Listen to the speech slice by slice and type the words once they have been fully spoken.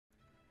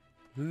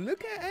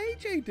Look at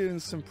AJ doing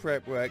some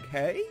prep work,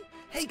 hey?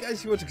 Hey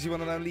guys, you're watching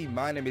one and only.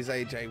 My name is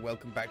AJ.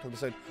 Welcome back to an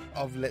episode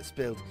of Let's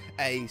Build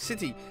a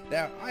City.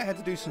 Now, I had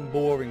to do some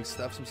boring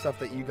stuff, some stuff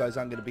that you guys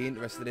aren't going to be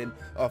interested in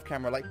off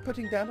camera, like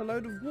putting down a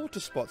load of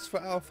water spots for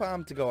our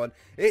farm to go on.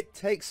 It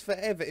takes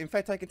forever. In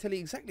fact, I can tell you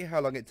exactly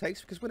how long it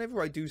takes, because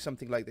whenever I do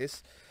something like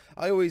this,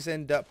 I always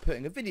end up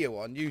putting a video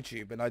on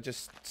YouTube, and I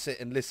just sit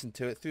and listen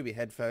to it through my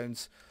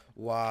headphones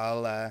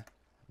while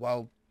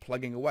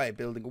plugging away,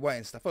 building away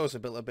and stuff. I also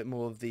built a bit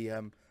more of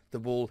the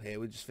wall here.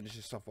 We'll just finish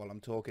this off while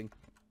I'm talking.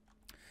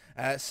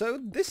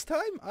 So this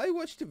time I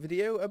watched a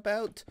video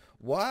about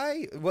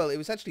why, well, it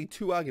was actually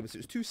two arguments. It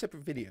was two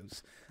separate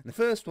videos. And the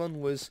first one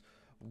was,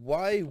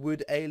 why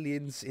would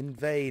aliens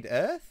invade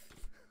Earth?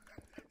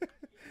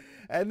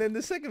 And then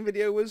the second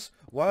video was,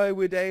 why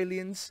would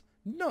aliens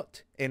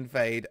not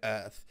invade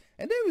Earth?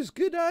 And there was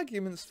good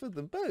arguments for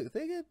them both.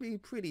 They could be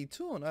pretty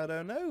torn. I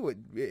don't know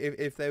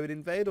if they would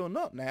invade or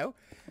not now.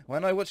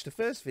 When I watched the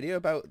first video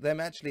about them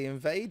actually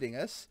invading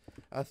us,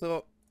 I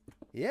thought,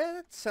 yeah,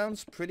 that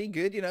sounds pretty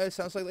good. You know, it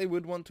sounds like they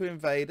would want to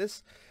invade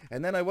us.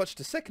 And then I watched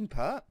the second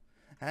part,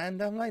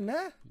 and I'm like,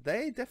 nah,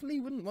 they definitely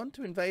wouldn't want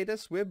to invade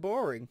us. We're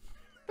boring.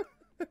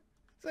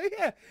 So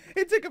yeah,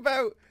 it took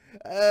about,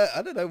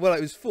 I don't know, well,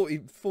 it was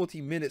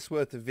 40 minutes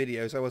worth of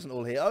videos. I wasn't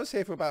all here. I was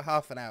here for about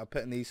half an hour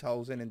putting these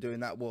holes in and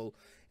doing that wall.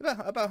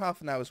 About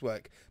half an hour's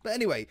work. But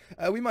anyway,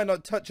 we might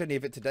not touch any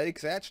of it today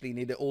because I actually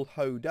need it all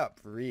hoed up,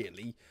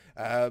 really.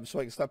 So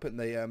I can start putting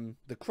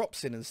the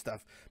crops in and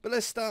stuff. But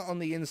let's start on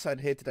the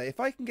inside here today. If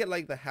I can get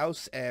like the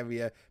house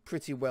area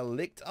pretty well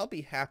licked, I'll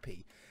be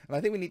happy. And I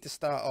think we need to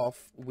start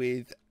off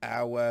with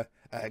our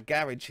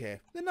garage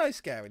here. The nice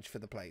garage for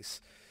the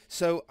place.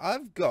 So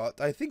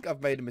I think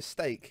I've made a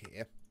mistake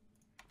here.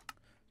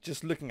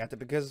 Just looking at it,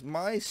 because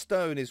my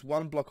stone is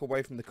 1 block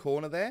away from the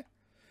corner there,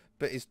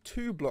 but is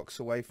 2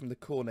 blocks away from the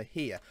corner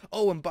here.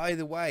 Oh, and by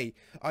the way,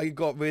 I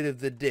got rid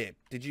of the dip.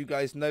 Did you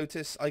guys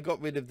notice? I got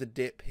rid of the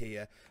dip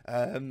here.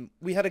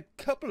 We had a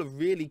couple of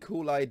really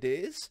cool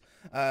ideas.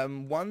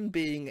 One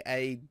being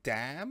a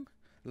dam,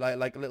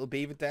 like a little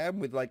beaver dam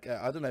with like,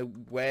 I don't know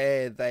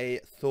where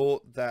they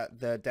thought that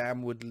the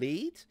dam would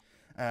lead.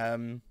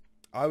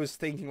 I was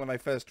thinking when I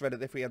first read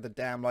it, if we had the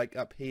dam like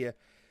up here,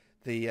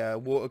 the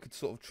water could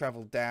sort of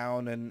travel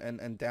down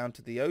and down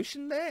to the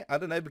ocean there. I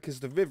don't know,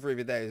 because the river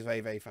over there is very,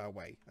 very far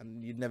away,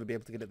 and you'd never be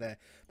able to get it there.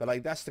 But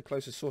like, that's the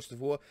closest source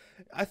of water.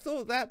 I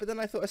thought that, but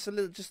then I thought it's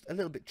just a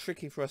little bit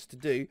tricky for us to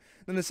do.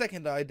 Then the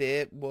second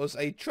idea was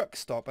a truck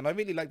stop, and I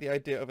really like the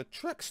idea of a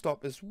truck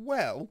stop as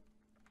well.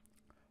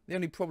 The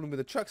only problem with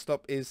the truck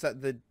stop is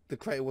that the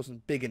crater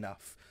wasn't big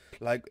enough.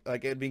 Like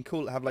it'd been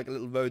cool to have like a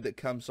little road that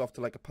comes off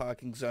to like a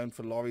parking zone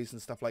for lorries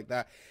and stuff like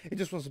that. It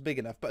just wasn't big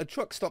enough. But a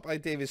truck stop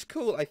idea is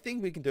cool. I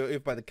think we can do it over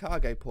by the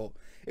cargo port.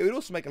 It would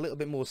also make a little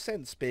bit more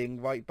sense being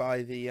right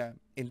by the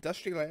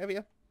industrial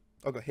area.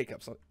 I've got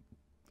hiccups.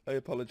 I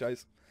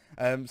apologise.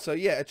 So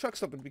yeah, a truck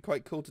stop would be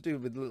quite cool to do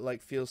with a little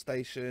like fuel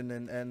station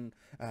and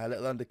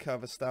little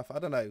undercover stuff. I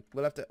don't know.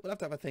 We'll have to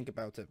have a think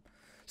about it.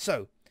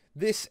 So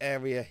this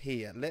area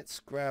here, let's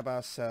grab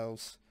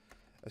ourselves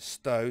a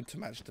stone to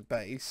match the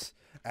base,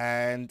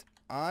 and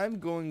I'm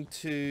going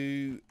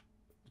to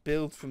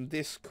build from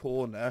this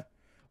corner.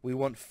 We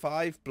want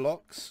 5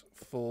 blocks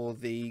for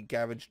the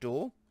garage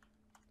door,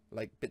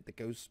 like bit that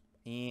goes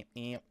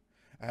and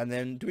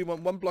then do we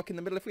want 1 block in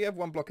the middle? If we have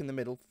 1 block in the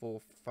middle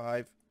for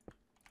 5,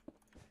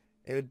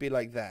 it would be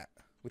like that,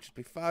 which would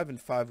be 5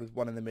 and 5 with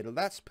 1 in the middle.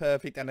 That's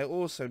perfect, and it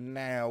also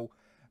now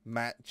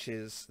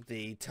matches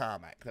the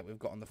tarmac that we've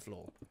got on the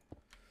floor.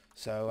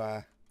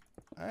 So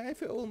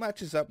if it all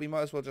matches up, we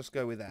might as well just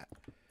go with that.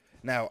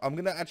 Now I'm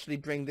gonna actually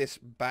bring this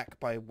back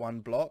by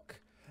 1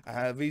 block.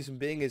 Reason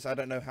being is I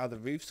don't know how the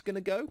roof's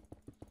gonna go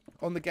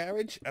on the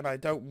garage, and I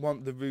don't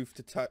want the roof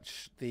to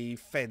touch the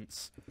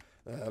fence,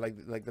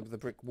 like the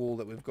brick wall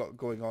that we've got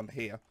going on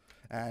here.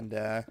 And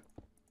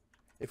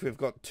if we've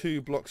got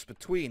 2 blocks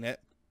between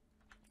it,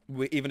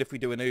 even if we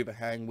do an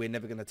overhang, we're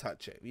never going to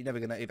touch it. You're never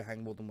going to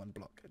overhang more than 1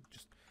 block.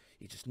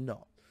 You're just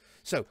not.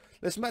 So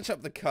let's match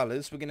up the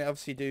colours. We're going to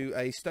obviously do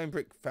a stone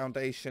brick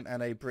foundation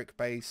and a brick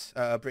base,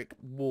 brick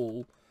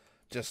wall,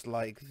 just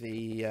like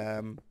the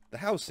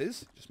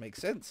houses. Just makes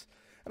sense.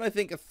 And I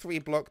think a 3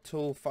 block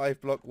tall,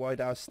 5 block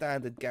wide, our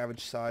standard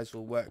garage size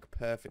will work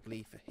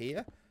perfectly for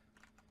here.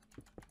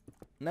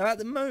 Now at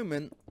the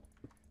moment,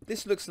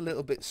 this looks a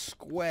little bit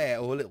square,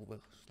 or a little, well,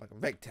 like a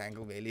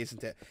rectangle really,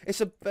 isn't it?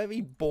 It's a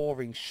very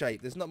boring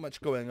shape. There's not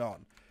much going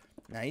on.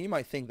 Now you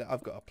might think that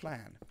I've got a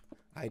plan.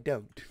 I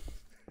don't.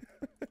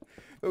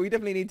 But we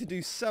definitely need to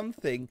do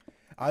something,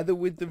 either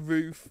with the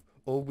roof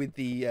or with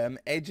the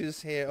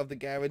edges here of the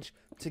garage,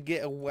 to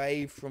get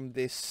away from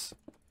this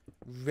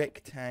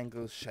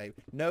rectangle shape.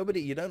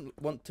 You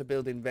don't want to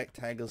build in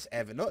rectangles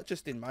ever, not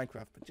just in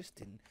Minecraft, but just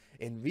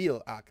in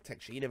real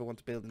architecture. You never want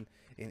to build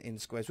in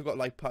squares. We've got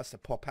like parts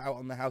that pop out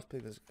on the house,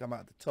 pillars that come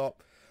out the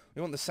top.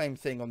 We want the same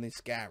thing on this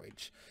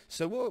garage.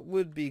 So what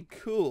would be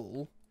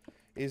cool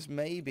is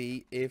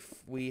maybe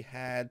if we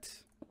had,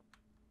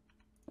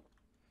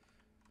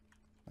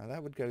 now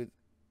that would go,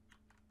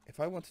 if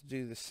I want to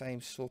do the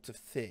same sort of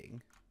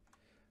thing,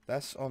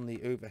 that's on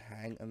the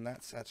overhang, and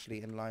that's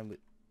actually in line with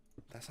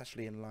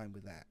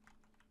that.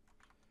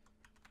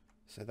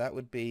 So that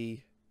would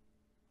be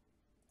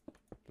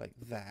like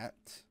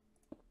that,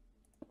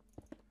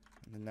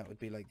 and then that would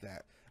be like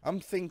that. I'm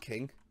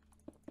thinking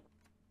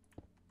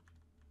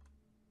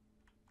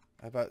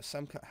about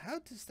some kind. How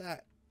does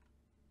that?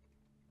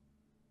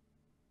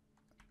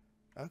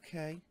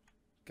 Okay,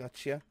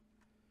 gotcha.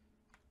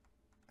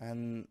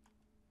 And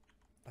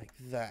like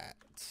that.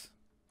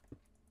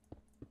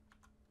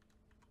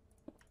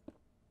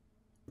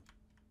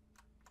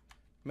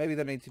 Maybe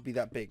they don't need to be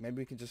that big. Maybe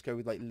we can just go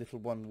with like little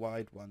one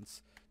wide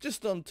ones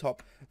just on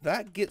top.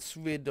 That gets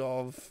rid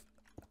of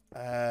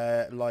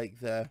like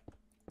the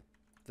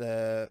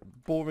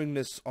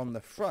boringness on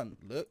the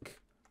front. Look.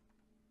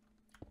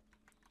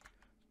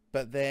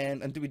 But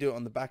then, and do we do it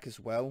on the back as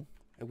well?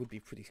 It would be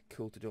pretty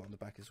cool to do it on the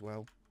back as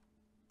well.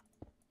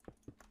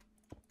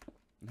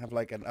 And have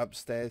like an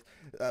upstairs.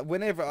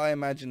 Whenever I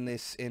imagine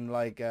this in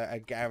like a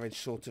garage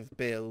sort of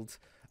build,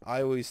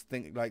 I always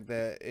think like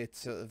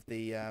it's sort of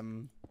the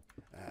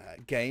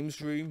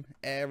games room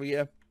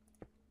area.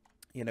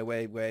 You know,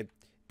 where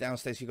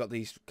downstairs you got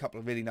these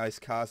couple of really nice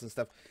cars and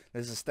stuff.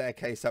 There's a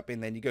staircase up in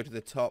there, and you go to the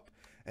top,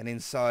 and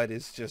inside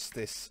is just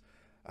this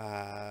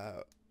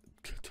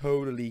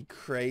totally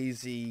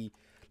crazy,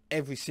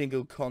 every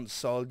single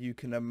console you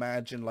can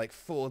imagine, like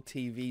 4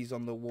 TVs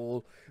on the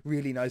wall,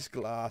 really nice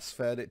glass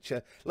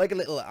furniture, like a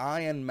little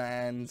Iron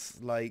Man's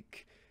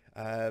like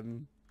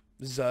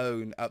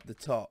zone up the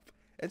top.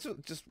 It's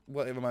just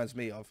what it reminds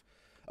me of.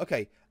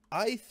 Okay,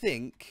 I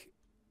think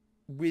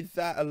with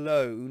that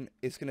alone,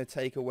 it's going to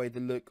take away the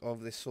look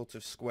of this sort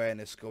of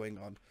squareness going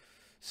on.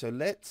 So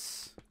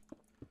let's,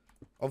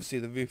 obviously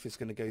the roof is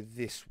going to go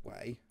this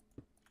way,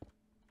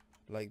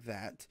 like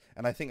that,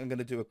 and I think I'm going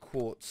to do a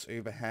quartz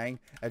overhang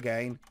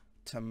again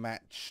to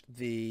match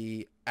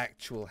the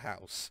actual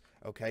house.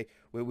 Okay,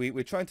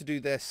 we're trying to do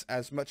this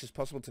as much as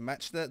possible to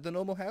match the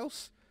normal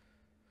house.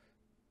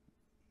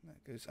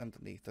 That goes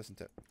underneath,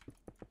 doesn't it?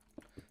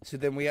 So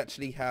then we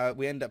actually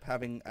end up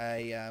having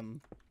a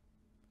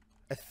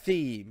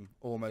theme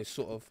almost,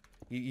 sort of.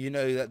 You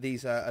know that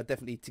these are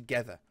definitely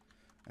together,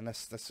 and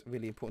that's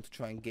really important to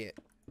try and get.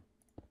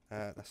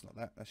 That's not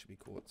that. That should be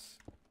quartz.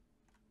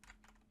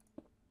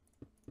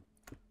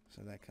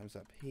 So that comes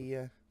up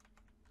here.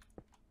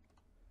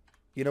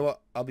 You know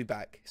what? I'll be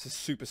back. It's a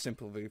super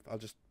simple roof. I'll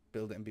just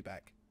build it and be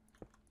back.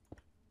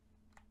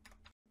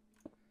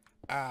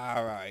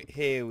 Alright,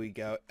 here we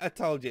go. I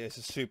told you it's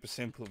a super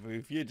simple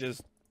roof. You're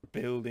just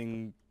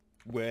building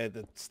where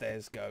the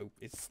stairs go.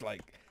 It's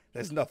like,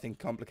 there's nothing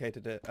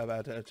complicated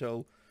about it at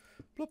all.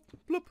 Bloop,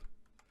 bloop.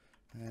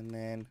 And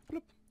then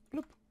bloop,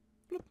 bloop,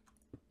 bloop.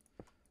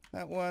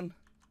 That one.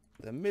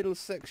 The middle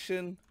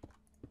section.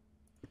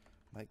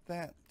 Like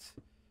that.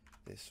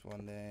 This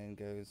one then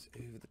goes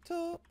over the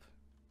top.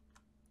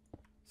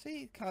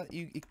 See,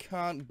 you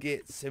can't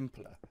get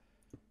simpler.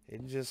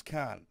 It just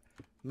can't.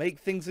 Make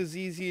things as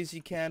easy as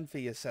you can for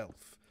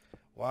yourself.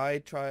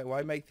 Why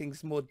make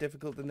things more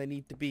difficult than they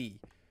need to be?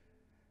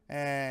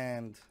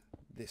 And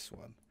this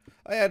one.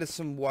 I added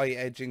some white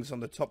edgings on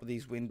the top of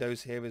these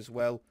windows here as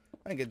well.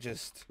 I think it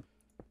just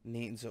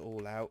neatens it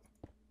all out.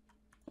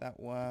 That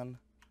one.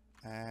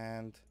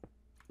 And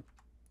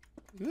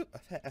oop,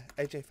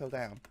 AJ fell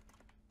down.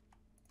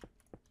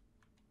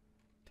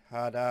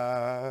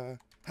 Ta-da!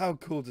 How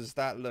cool does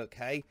that look,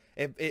 hey?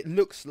 It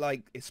looks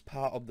like it's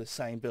part of the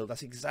same build.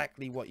 That's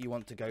exactly what you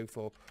want to go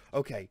for.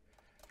 Okay,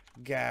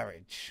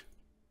 garage.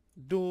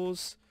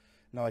 Doors.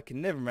 Now, I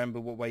can never remember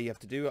what way you have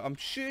to do it. I'm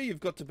sure you've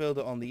got to build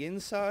it on the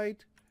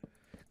inside.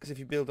 Because if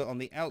you build it on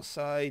the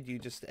outside, you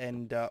just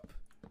end up...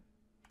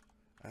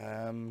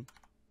 button.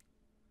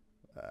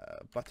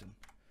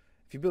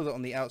 If you build it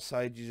on the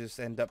outside, you just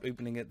end up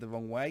opening it the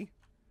wrong way.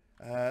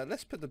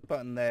 Let's put the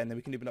button there, and then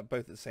we can open up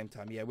both at the same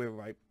time. Yeah, we're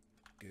right.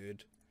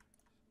 Good.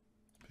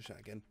 Push that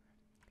again.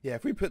 Yeah,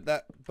 if we put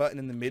that button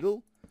in the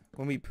middle,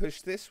 when we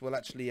push this, we'll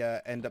actually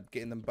end up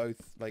getting them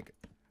both, like,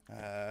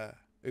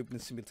 open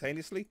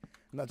simultaneously.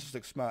 And that just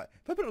looks smart.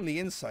 If I put it on the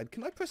inside,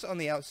 can I press it on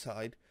the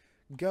outside,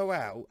 go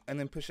out, and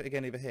then push it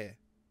again over here?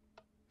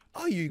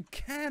 Oh, you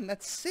can!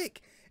 That's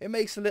sick! It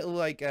makes a little,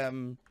 like, a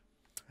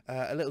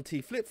little T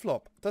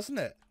flip-flop, doesn't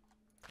it?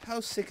 How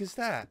sick is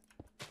that?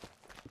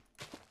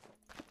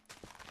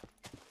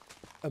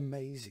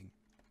 Amazing.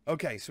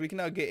 Okay, so we can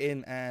now get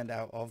in and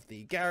out of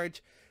the garage.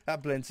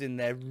 That blends in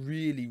there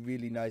really,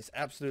 really nice.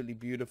 Absolutely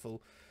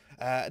beautiful.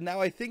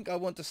 Now I think I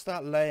want to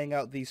start laying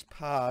out these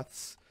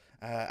paths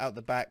out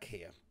the back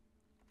here.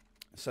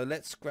 So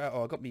let's grab...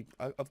 Oh,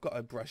 I've got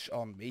a brush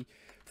on me.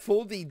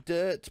 For the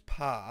dirt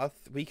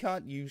path, we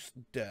can't use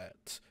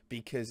dirt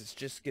because it's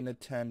just going to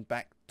turn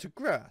back to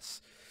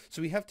grass.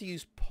 So we have to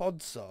use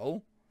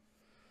podzol.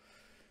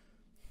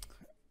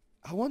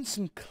 I want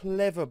some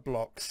clever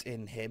blocks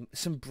in him.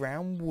 Some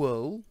brown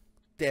wool,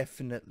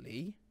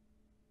 definitely.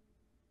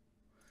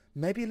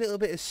 Maybe a little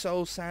bit of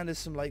soul sand and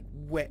some like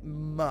wet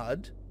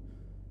mud.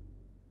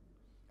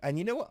 And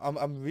you know what?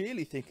 I'm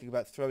really thinking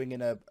about throwing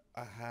in a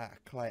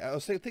clay. I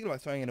was thinking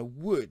about throwing in a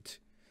wood,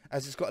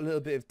 as it's got a little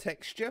bit of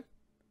texture.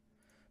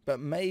 But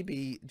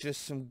maybe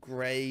just some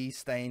grey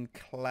stained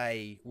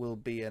clay will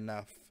be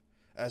enough.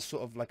 As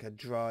sort of like a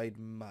dried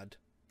mud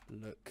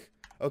look.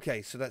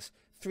 Okay, so that's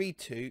 3,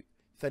 2,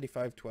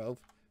 35, 12.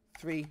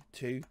 3,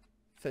 2,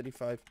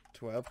 35,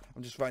 12.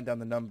 I'm just writing down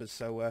the numbers.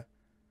 So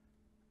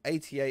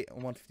 88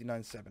 and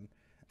 159, 7.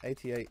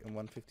 88 and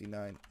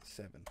 159,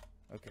 7.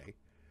 Okay.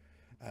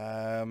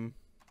 And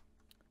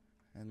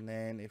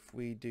then if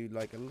we do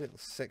like a little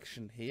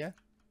section here.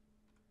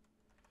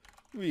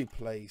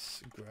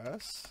 Replace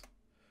grass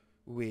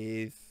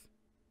with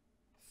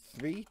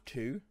 3,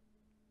 2,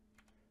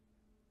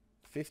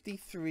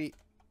 53,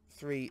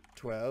 3,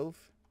 12,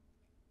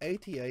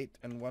 88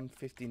 and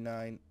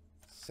 159,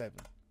 7.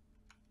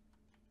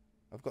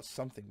 I've got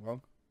something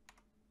wrong.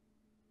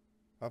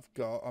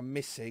 I'm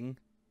missing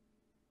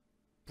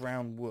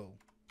brown wool.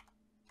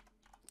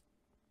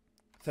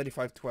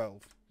 35,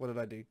 12. What did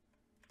I do?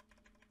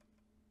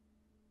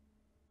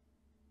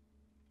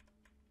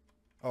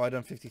 Oh, I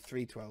done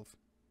 53, 12.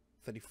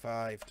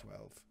 35,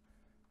 12.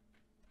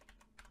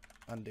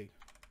 Undo.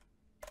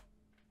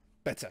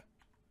 Better.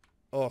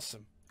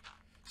 Awesome.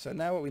 So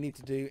now what we need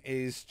to do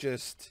is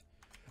just...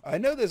 I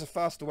know there's a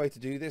faster way to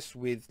do this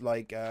with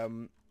like...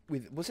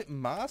 was it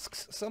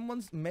masks?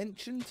 Someone's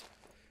mentioned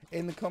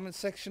in the comment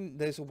section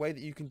there's a way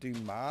that you can do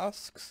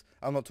masks.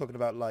 I'm not talking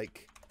about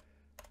like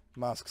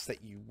masks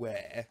that you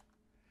wear.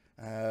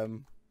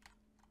 I'm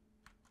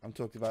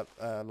talking about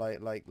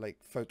like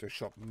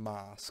Photoshop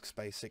masks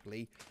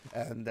basically,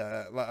 and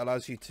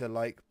allows you to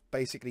like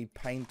basically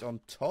paint on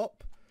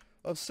top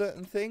of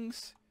certain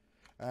things.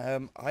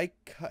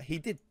 He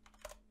did,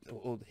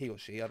 or he or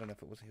she, I don't know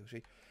if it was he or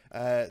she,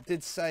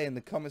 did say in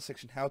the comment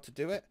section how to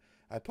do it.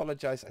 I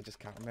apologize, I just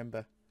can't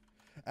remember.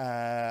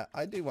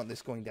 I do want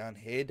this going down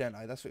here, don't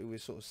I? That's what we were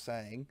sort of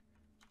saying.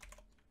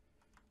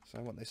 So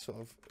I want this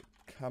sort of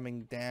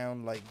coming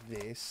down like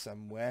this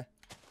somewhere.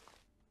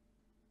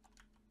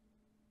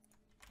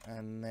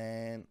 And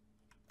then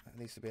it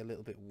needs to be a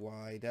little bit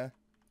wider.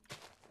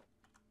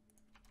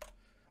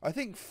 I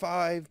think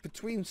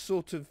between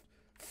sort of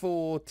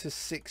 4 to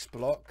 6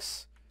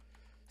 blocks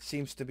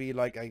seems to be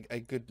like a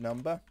good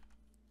number.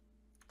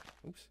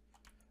 Oops.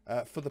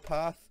 For the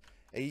path.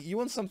 You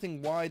want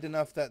something wide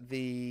enough that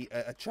the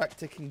a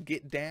tractor can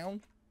get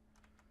down.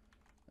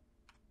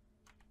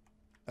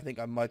 I think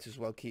I might as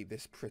well keep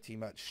this pretty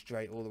much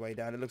straight all the way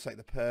down. It looks like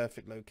the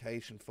perfect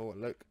location for it.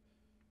 Look.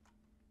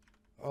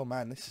 Oh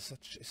man, this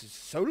is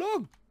so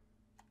long.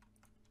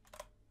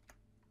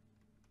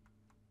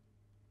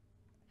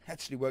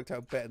 Actually worked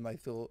out better than I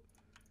thought.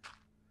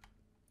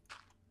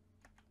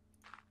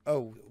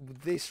 Oh,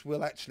 this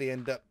will actually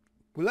end up...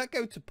 Will that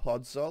go to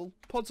Podzol?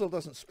 Podzol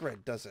doesn't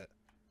spread, does it?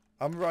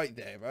 I'm right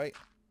there, right?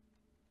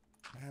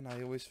 Man,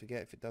 I always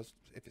forget if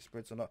it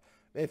spreads or not.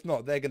 If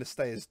not, they're going to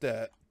stay as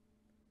dirt.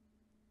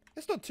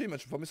 It's not too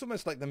much of a problem. It's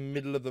almost like the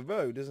middle of the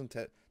road, isn't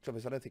it? Trouble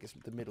is, I don't think it's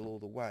the middle all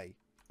the way.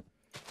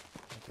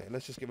 Okay,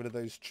 let's just get rid of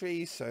those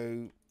trees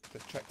so the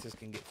tractors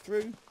can get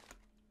through.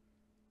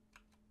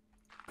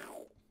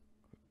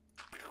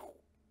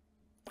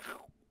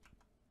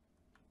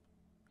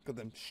 Got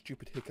them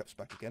stupid hiccups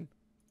back again.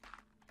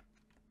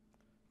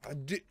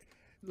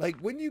 Like,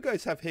 when you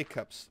guys have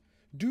hiccups,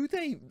 do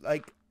they,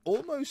 like,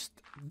 almost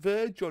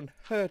verge on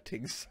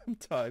hurting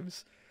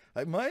sometimes?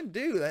 Like, mine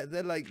do.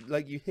 They're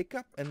like you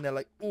hiccup and they're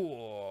like,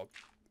 oh,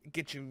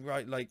 get you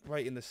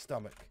right in the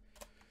stomach.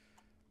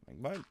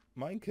 Like,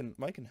 mine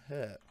can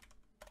hurt.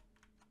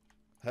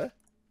 Huh?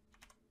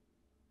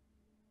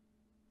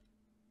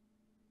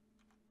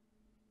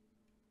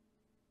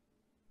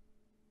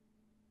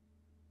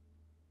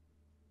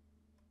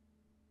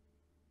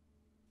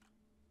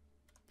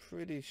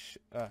 Pretty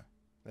sure...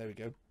 there we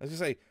go. I was gonna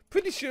say,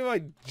 pretty sure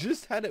I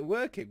just had it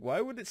working. Why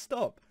would it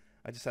stop?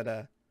 I just had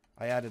I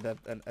added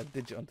a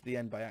digit onto the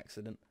end by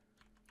accident.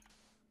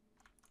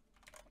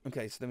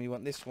 Okay, so then we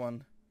want this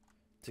one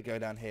to go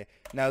down here.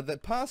 Now, the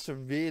paths are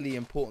really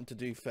important to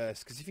do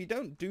first, because if you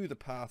don't do the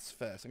paths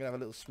first... I'm going to have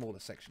a little smaller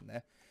section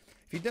there.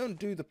 If you don't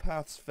do the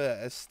paths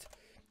first,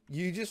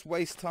 you just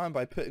waste time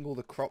by putting all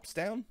the crops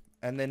down,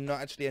 and then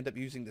not actually end up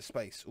using the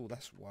space. Oh,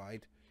 that's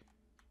wide.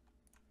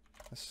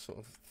 Let's sort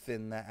of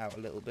thin that out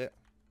a little bit.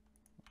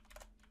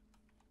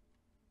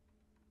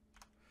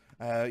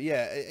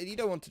 Yeah, you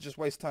don't want to just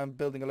waste time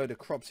building a load of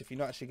crops if you're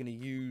not actually going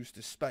to use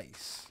the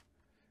space.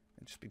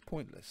 It'd just be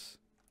pointless.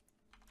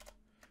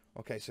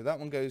 Okay, so that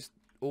one goes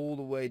all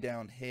the way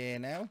down here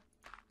now.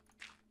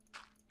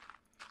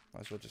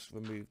 Might as well just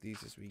remove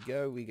these as we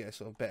go. We get a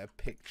sort of better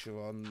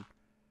picture on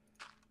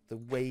the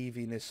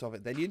waviness of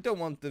it. Then you don't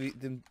want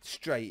them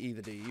straight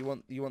either, do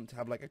you? You want to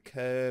have like a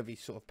curvy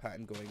sort of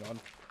pattern going on.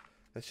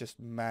 Let's just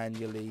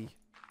manually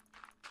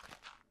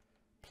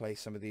place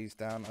some of these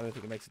down. I don't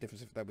think it makes a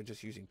difference if that we're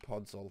just using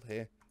Podzol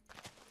here.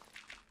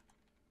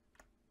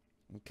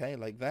 Okay,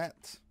 like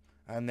that.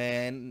 And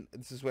then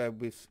this is where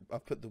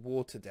I've put the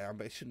water down,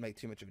 but it shouldn't make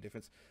too much of a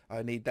difference.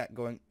 I need that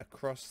going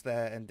across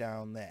there and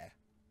down there.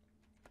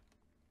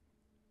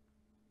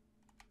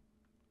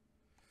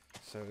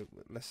 So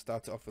let's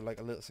start it off with like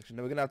a little section.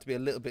 Now we're going to have to be a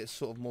little bit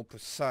sort of more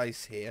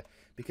precise here,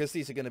 because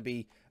these are going to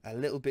be a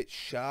little bit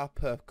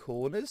sharper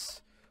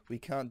corners. We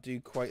can't do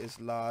quite as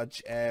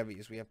large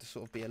areas. We have to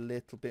sort of be a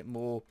little bit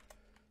more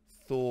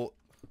thought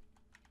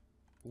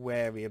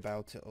wary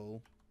about it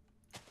all,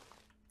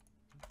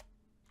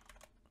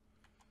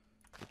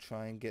 to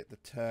try and get the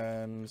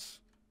turns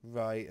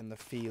right and the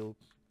feel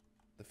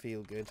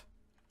good.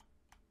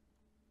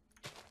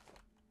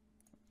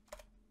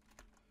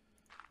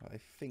 I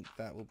think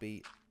that will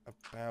be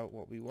about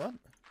what we want.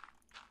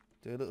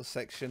 Do a little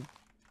section,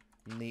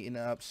 neaten it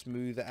up,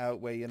 smooth it out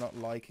where you're not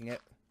liking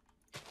it.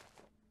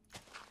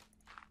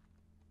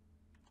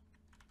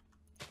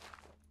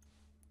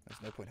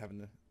 There's no point having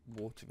the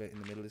water bit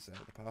in the middle, is there,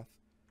 of the path?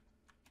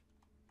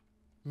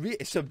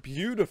 It's a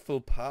beautiful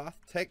path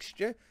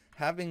texture.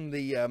 Having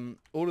the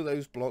all of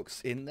those blocks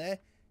in there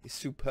is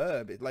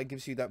superb. It like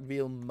gives you that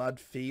real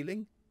mud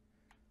feeling.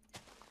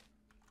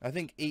 I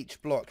think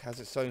each block has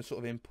its own sort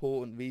of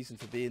important reason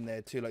for being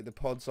there too. Like the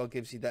podzol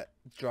gives you that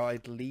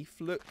dried leaf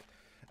look.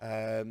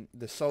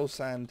 The soul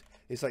sand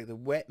is like the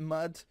wet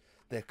mud.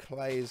 The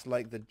clay is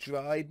like the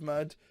dried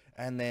mud.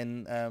 And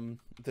then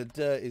the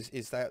dirt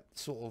is that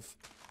sort of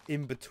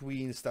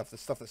in-between stuff. The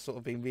stuff that's sort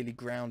of been really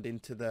ground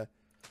into the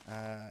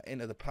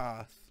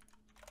path.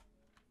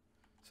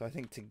 So I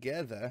think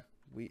together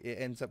it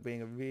ends up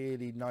being a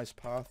really nice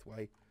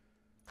pathway.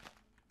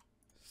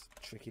 It's a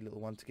tricky little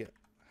one to get.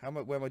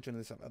 Where am I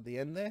joining this up? At the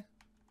end there?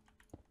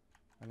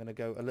 I'm going to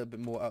go a little bit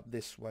more up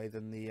this way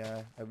than the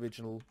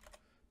original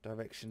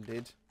direction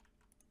did.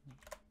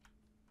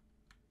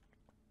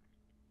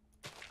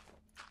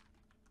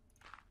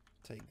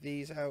 Take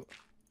these out.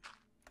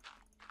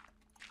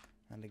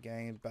 And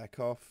again, back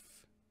off.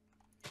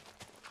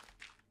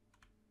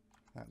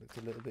 That looks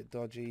a little bit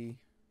dodgy.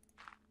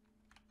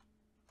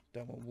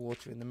 Don't want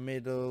water in the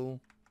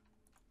middle.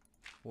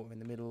 Water in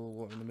the middle.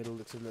 Water in the middle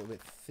looks a little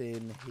bit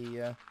thin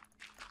here.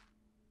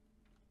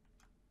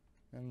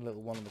 And a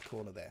little one on the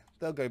corner there.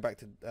 They'll go back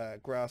to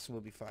grass and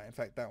we'll be fine. In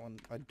fact, that one,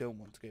 I don't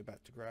want to go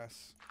back to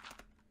grass.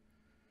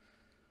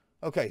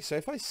 Okay, so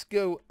if I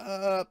go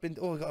up...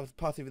 oh, I've got a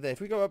path over there.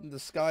 If we go up in the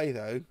sky,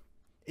 though,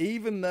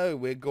 even though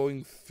we're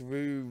going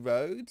through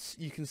roads,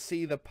 you can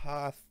see the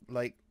path,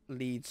 like,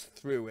 leads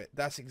through it.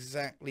 That's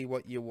exactly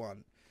what you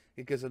want.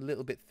 It goes a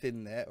little bit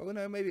thin there. Oh,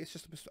 no, maybe it's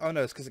just... oh,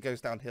 no, it's because it goes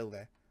downhill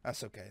there.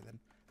 That's okay, then.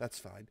 That's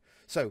fine.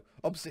 So,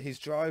 opposite his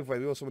driveway,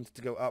 we also wanted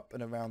to go up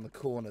and around the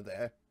corner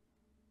there.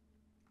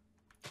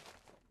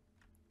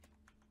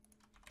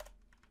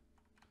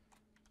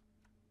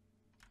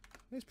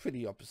 It's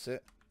pretty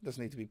opposite. Doesn't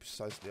need to be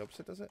precisely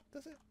opposite, does it?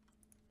 Does it?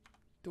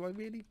 Do I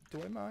really?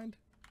 Do I mind?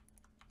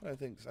 I don't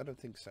think so. I don't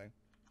think so.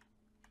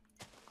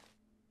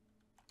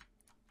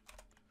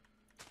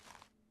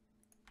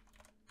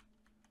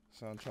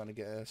 So I'm trying to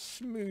get a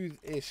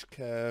smooth-ish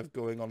curve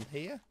going on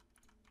here.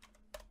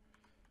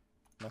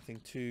 Nothing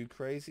too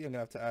crazy. I'm going to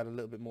have to add a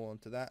little bit more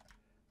onto that.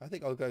 I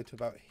think I'll go to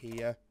about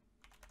here.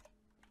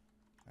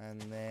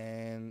 And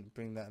then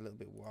bring that a little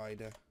bit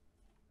wider.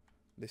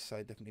 This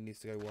side definitely needs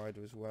to go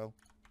wider as well.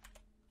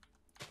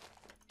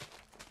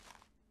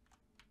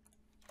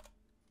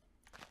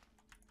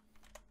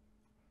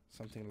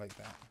 Something like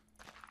that.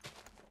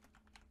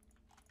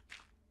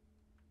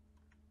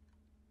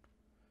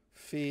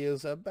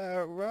 Feels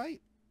about right.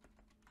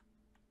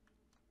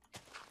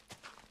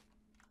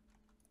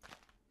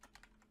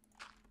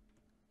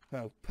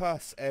 Oh,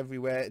 pus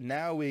everywhere.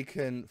 Now we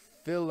can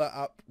fill that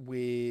up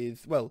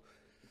with... well,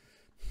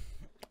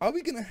 are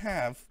we going to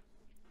have...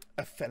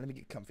 let me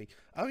get comfy.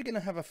 Are we going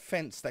to have a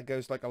fence that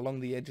goes like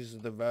along the edges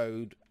of the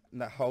road and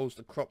that holds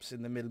the crops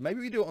in the middle? Maybe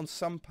we do it on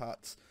some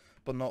parts,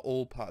 but not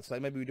all parts.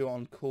 Like maybe we do it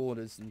on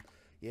corners, and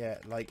yeah,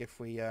 like if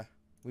we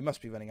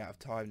must be running out of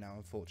time now,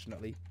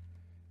 unfortunately.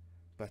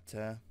 But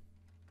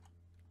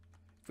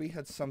if we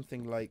had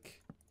something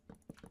like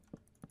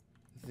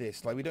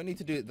this, like we don't need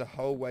to do it the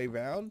whole way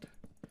round.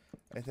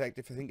 In fact,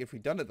 I think if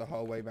we'd done it the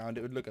whole way round,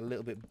 it would look a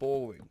little bit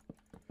boring.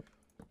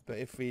 But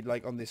if we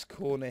like on this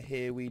corner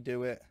here, we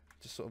do it.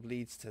 Just sort of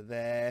leads to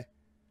there,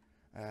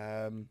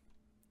 because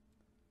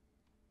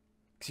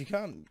you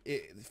can't.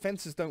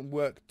 Fences don't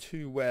work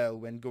too well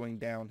when going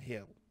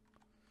downhill.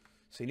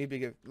 So you need to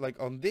get like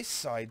on this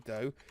side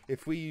though.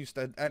 If we used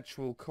an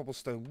actual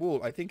cobblestone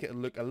wall, I think it'll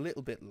look a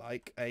little bit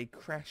like a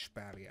crash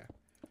barrier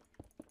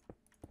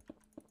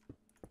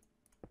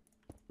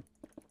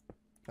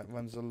that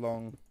runs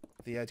along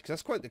the edge. Because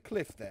that's quite the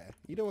cliff there.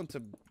 You don't want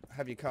to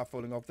have your car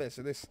falling off there.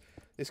 So this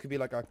could be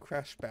like our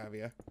crash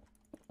barrier.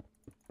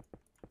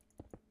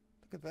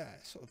 Look at that,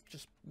 it sort of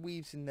just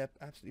weaves in there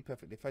absolutely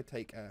perfectly. If I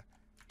take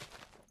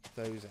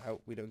those out,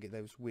 we don't get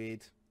those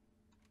weird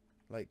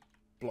like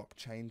block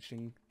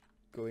changing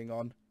going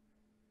on.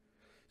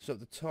 So at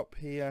the top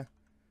here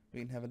we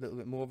can have a little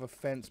bit more of a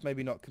fence,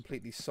 maybe not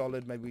completely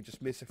solid, maybe we just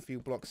miss a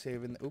few blocks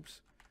here and oops,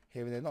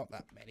 here and there, not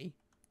that many.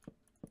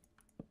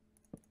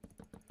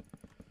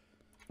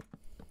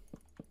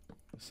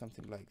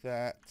 Something like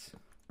that.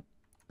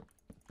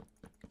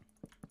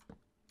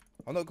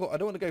 I don't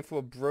want to go for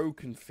a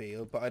broken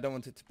field, but I don't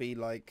want it to be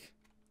like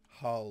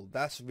whole.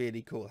 That's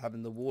really cool,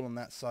 having the wall on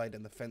that side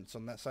and the fence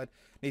on that side.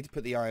 Need to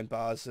put the iron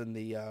bars and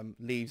the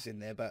leaves in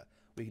there, but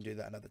we can do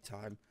that another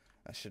time.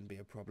 That shouldn't be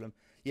a problem.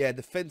 Yeah,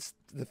 the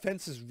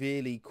fences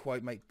really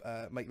quite make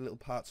little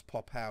parts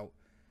pop out.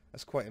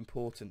 That's quite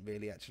important,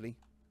 really, actually.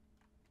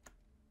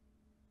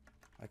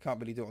 I can't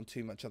really do it on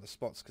too much other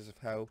spots because of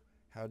how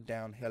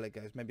downhill it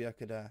goes. Maybe I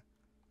could do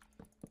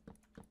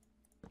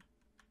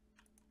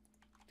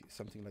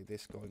something like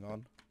this going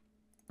on.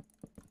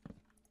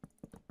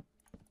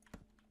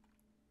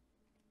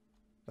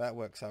 That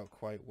works out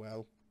quite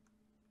well.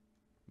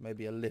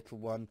 Maybe a little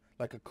one,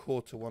 like a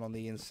quarter one on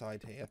the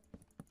inside here.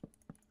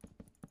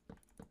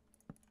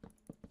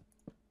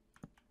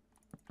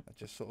 That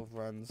just sort of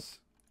runs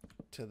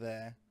to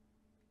there.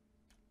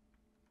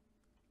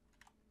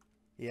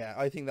 Yeah,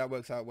 I think that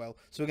works out well.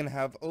 So we're going to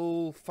have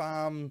all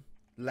farm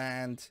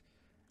land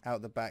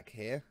out the back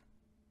here.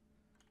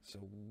 So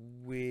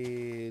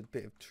weird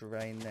bit of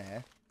terrain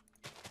there.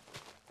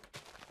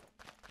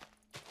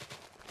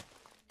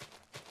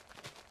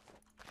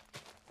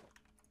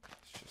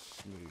 Let's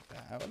just smooth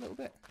that out a little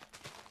bit.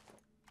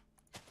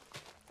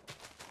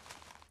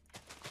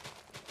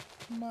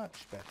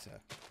 Much better.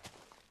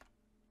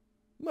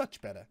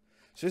 Much better.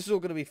 So this is all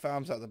going to be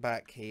farms out the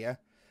back here.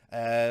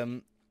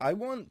 I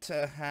want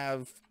to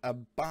have a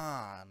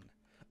barn.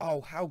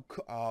 Oh,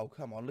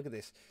 come on, look at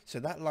this. So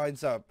that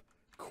lines up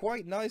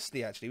quite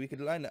nicely, actually. We could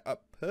line it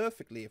up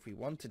perfectly if we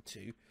wanted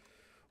to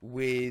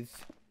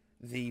with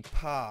the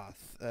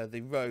path,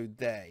 the road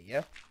there,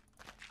 yeah?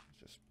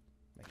 Just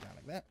make that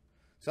like that.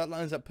 So that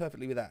lines up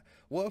perfectly with that.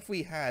 What if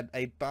we had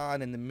a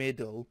barn in the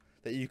middle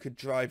that you could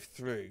drive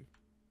through?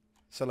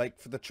 So, like,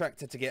 for the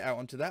tractor to get out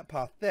onto that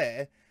path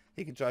there,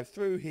 he could drive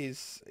through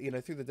his,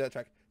 through the dirt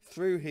track,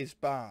 through his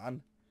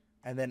barn,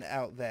 and then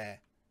out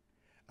there.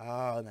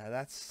 Oh, no,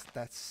 that's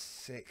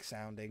sick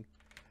sounding.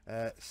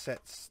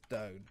 Set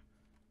stone.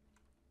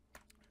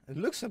 It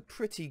looks a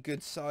pretty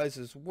good size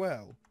as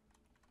well.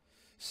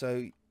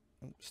 So,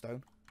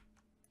 stone.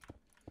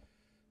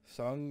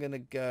 So I'm gonna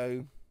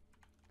go.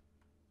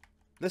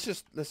 Let's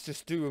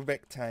just do a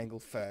rectangle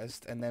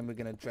first, and then we're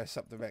gonna dress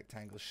up the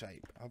rectangle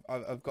shape.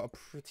 I've got a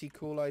pretty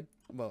cool idea.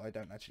 Well, I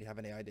don't actually have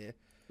any idea.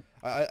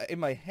 In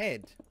my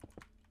head,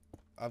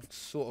 I've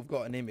sort of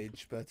got an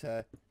image, but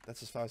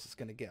that's as far as it's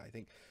going to get, I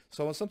think.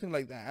 So I want something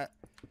like that,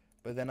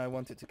 but then I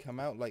want it to come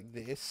out like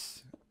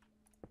this.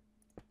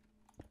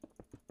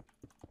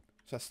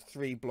 So that's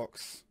 3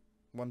 blocks.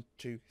 1,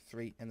 2,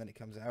 3, and then it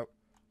comes out.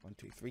 1,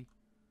 2, 3.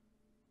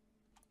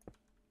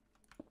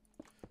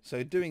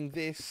 So doing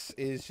this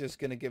is just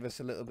going to give us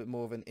a little bit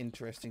more of an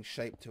interesting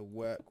shape to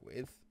work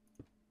with.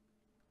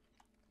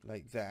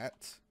 Like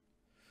that.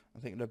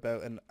 I'm thinking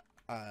about an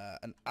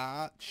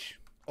arch,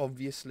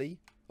 obviously.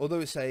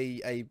 Although it's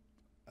in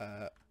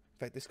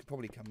fact, this could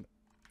probably come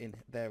in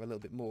there a little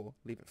bit more.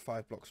 Leave it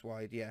 5 blocks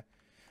wide, yeah.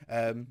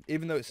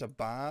 Even though it's a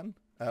barn,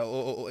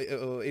 or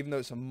even though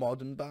it's a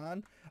modern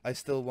barn, I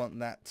still want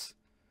that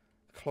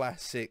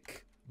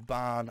classic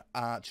barn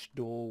arch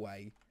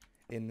doorway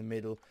in the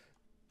middle.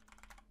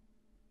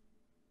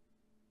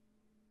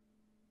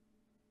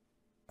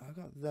 I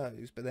got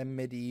those, but they're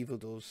medieval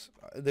doors.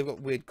 They've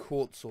got weird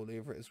quartz all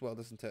over it as well,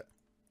 doesn't it?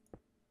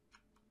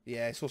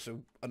 Yeah, it's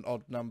also an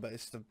odd number.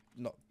 It's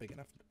not big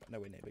enough,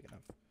 nowhere near big enough.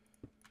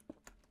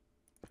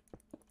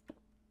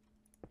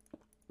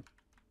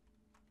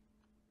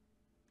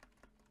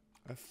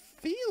 I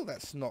feel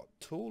that's not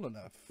tall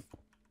enough.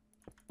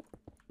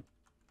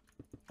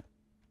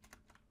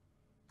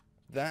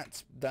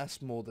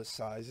 That's more the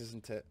size,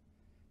 isn't it?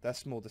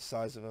 That's more the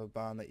size of a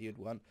barn that you'd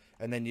want.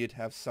 And then you'd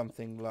have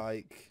something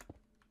like...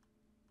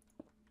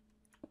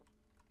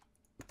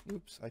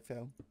 Oops, I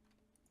fell.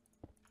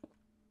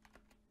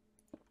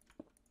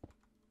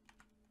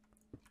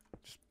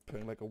 Just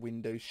putting like a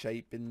window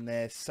shape in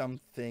there,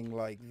 something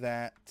like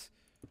that.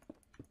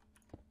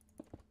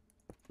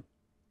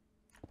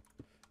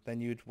 Then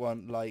you'd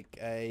want like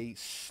a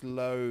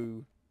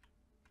slow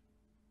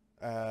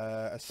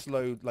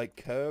like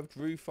curved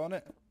roof on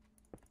it.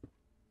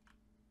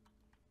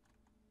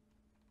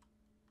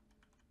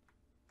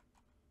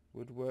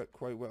 Would work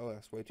quite well.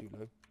 That's way too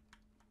low.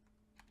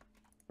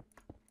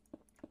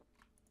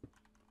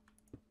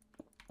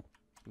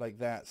 Like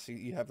that, so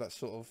you have that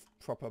sort of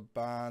proper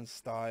barn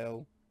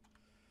style.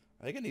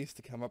 I think it needs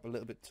to come up a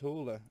little bit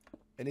taller.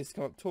 It needs to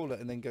come up taller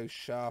and then go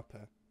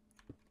sharper.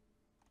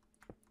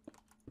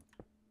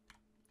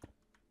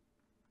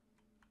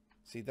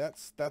 See,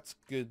 that's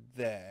good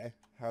there.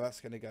 How that's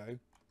going to go.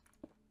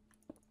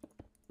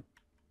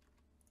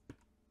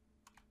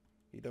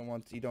 You don't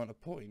want a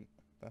point,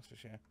 that's for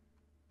sure.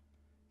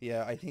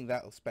 Yeah, I think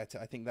that'll better.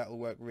 I think that'll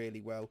work really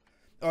well.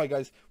 Alright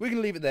guys, we're going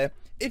to leave it there.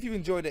 If you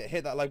enjoyed it,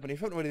 hit that like button.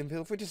 If you haven't already, then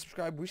feel free to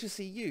subscribe. We shall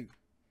see you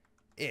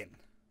in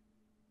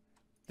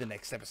the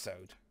next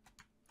episode.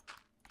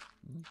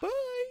 Bye!